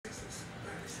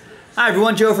Hi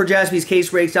everyone, Joe for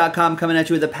JaspysCaseBreaks.com coming at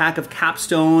you with a pack of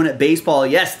Capstone Baseball.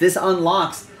 Yes, this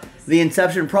unlocks the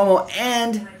Inception promo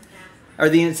or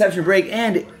the Inception break,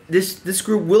 and this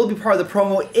group will be part of the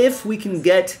promo if we can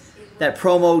get that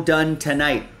promo done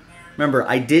tonight. Remember,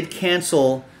 I did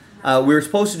cancel, we were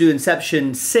supposed to do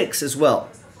Inception 6 as well,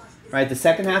 right? The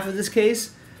second half of this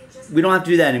case, we don't have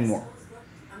to do that anymore.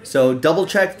 So double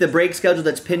check the break schedule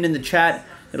that's pinned in the chat.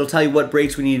 It'll tell you what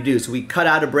breaks we need to do. So we cut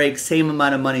out a break, same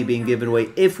amount of money being given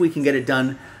away if we can get it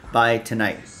done by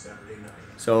tonight.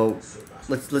 So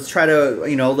let's try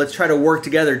to work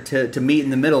together to meet in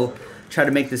the middle, try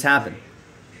to make this happen.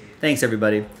 Thanks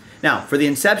everybody. Now for the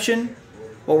Inception,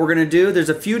 what we're gonna do, there's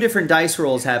a few different dice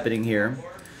rolls happening here.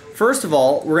 First of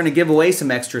all, we're gonna give away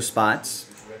some extra spots.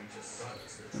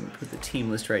 Let me put the team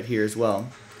list right here as well.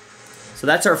 So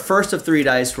that's our first of 3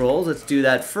 dice rolls. Let's do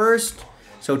that first.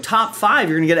 So top 5,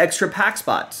 you're going to get extra pack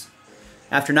spots.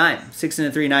 After 9. 6 and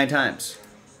a 3, 9 times.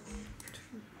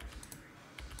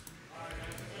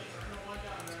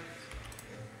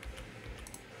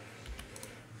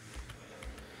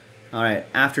 All right,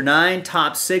 after 9,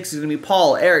 top 6 is going to be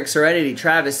Paul, Eric, Serenity,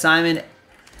 Travis, Simon.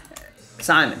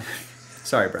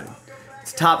 Sorry, Brian.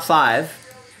 It's top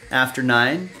 5 after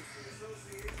 9.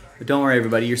 But don't worry,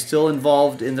 everybody. You're still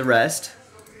involved in the rest.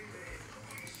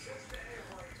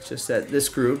 It's just that this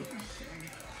group,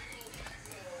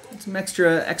 some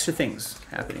extra things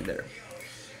happening there.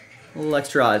 A little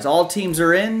extra odds. All teams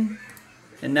are in.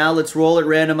 And now let's roll it,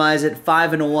 randomize it.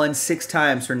 5 and a 1, 6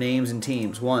 times for names and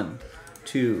teams. 1,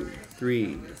 2,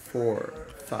 3, 4,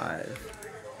 5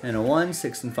 and a 1.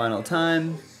 6th and final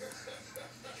time.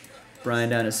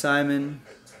 Brian down to Simon.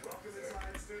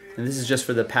 And this is just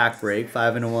for the pack break.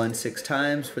 5 and a 1, 6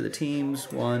 times for the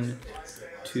teams. 1,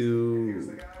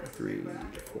 2, 3,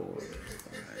 4,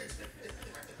 5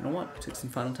 and a 1. 6th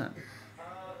and final time.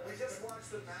 We just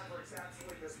watched the Mavericks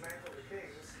absolutely dismantle the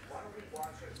Kings. Why don't we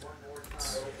watch it one more time?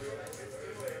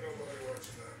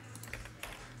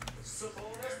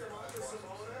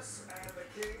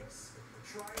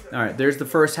 All right, there's the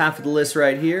first half of the list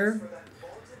right here.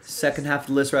 Second half of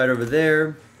the list right over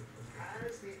there.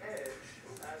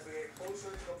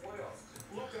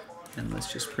 And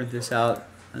let's just print this out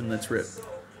and let's rip.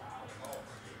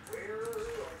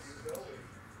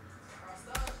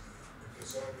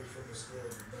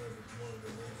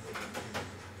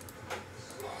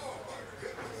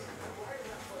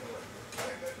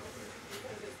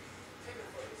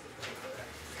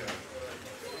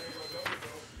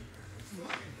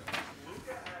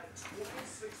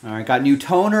 All right, got new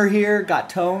toner here. Got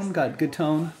tone, got good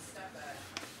tone.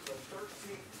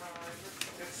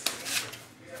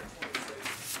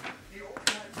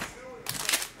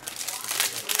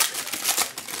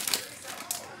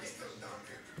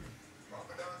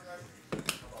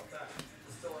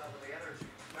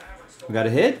 We got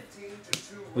a hit.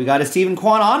 We got a Stephen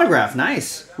Kwan autograph.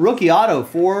 Nice. Rookie auto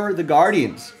for the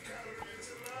Guardians.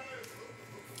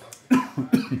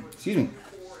 Excuse me.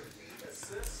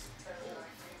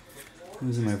 I'm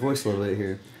losing my voice a little bit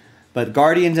here. But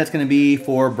Guardians, that's going to be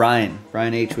for Brian.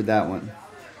 Brian H. with that one.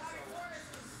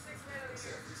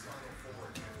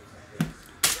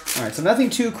 All right, so nothing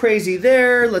too crazy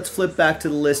there. Let's flip back to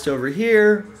the list over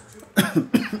here.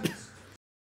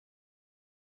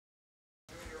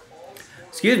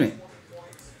 Excuse me.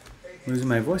 Losing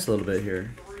my voice a little bit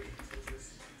here.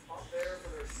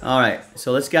 All right,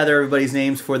 so let's gather everybody's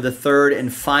names for the third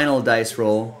and final dice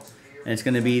roll. And it's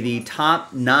going to be the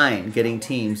top 9 getting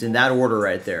teams in that order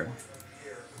right there.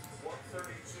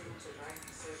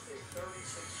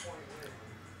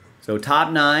 So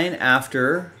top 9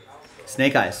 after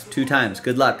Snake Eyes 2 times.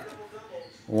 Good luck.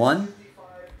 1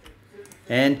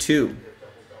 and 2.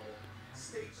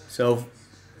 So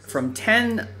from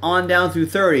 10 on down through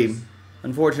 30,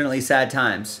 unfortunately sad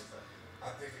times.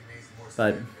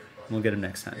 But we'll get them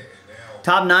next time.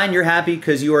 Top 9, you're happy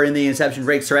because you are in the Inception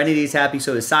break. Serenity is happy,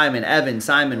 so is Simon, Evan,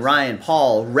 Simon, Ryan,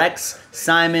 Paul, Rex,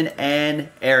 Simon, and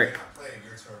Eric.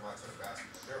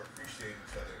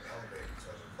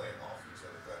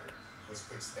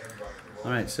 All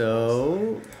right,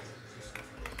 so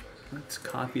let's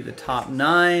copy the top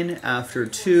 9 after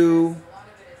 2.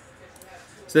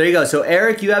 So there you go. So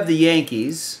Eric, you have the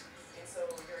Yankees.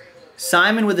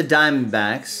 Simon with the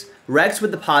Diamondbacks. Rex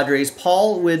with the Padres.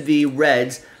 Paul with the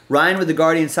Reds. Ryan with the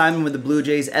Guardians, Simon with the Blue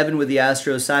Jays, Evan with the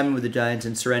Astros, Simon with the Giants,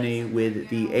 and Serenity with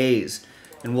the A's.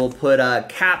 And we'll put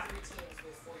Cap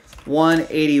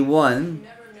 181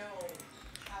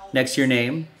 next to your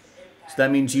name. So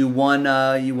that means you won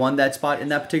that spot in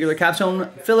that particular Capstone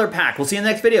filler pack. We'll see you in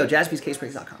the next video.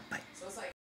 JaspysCaseBreaks.com. Bye.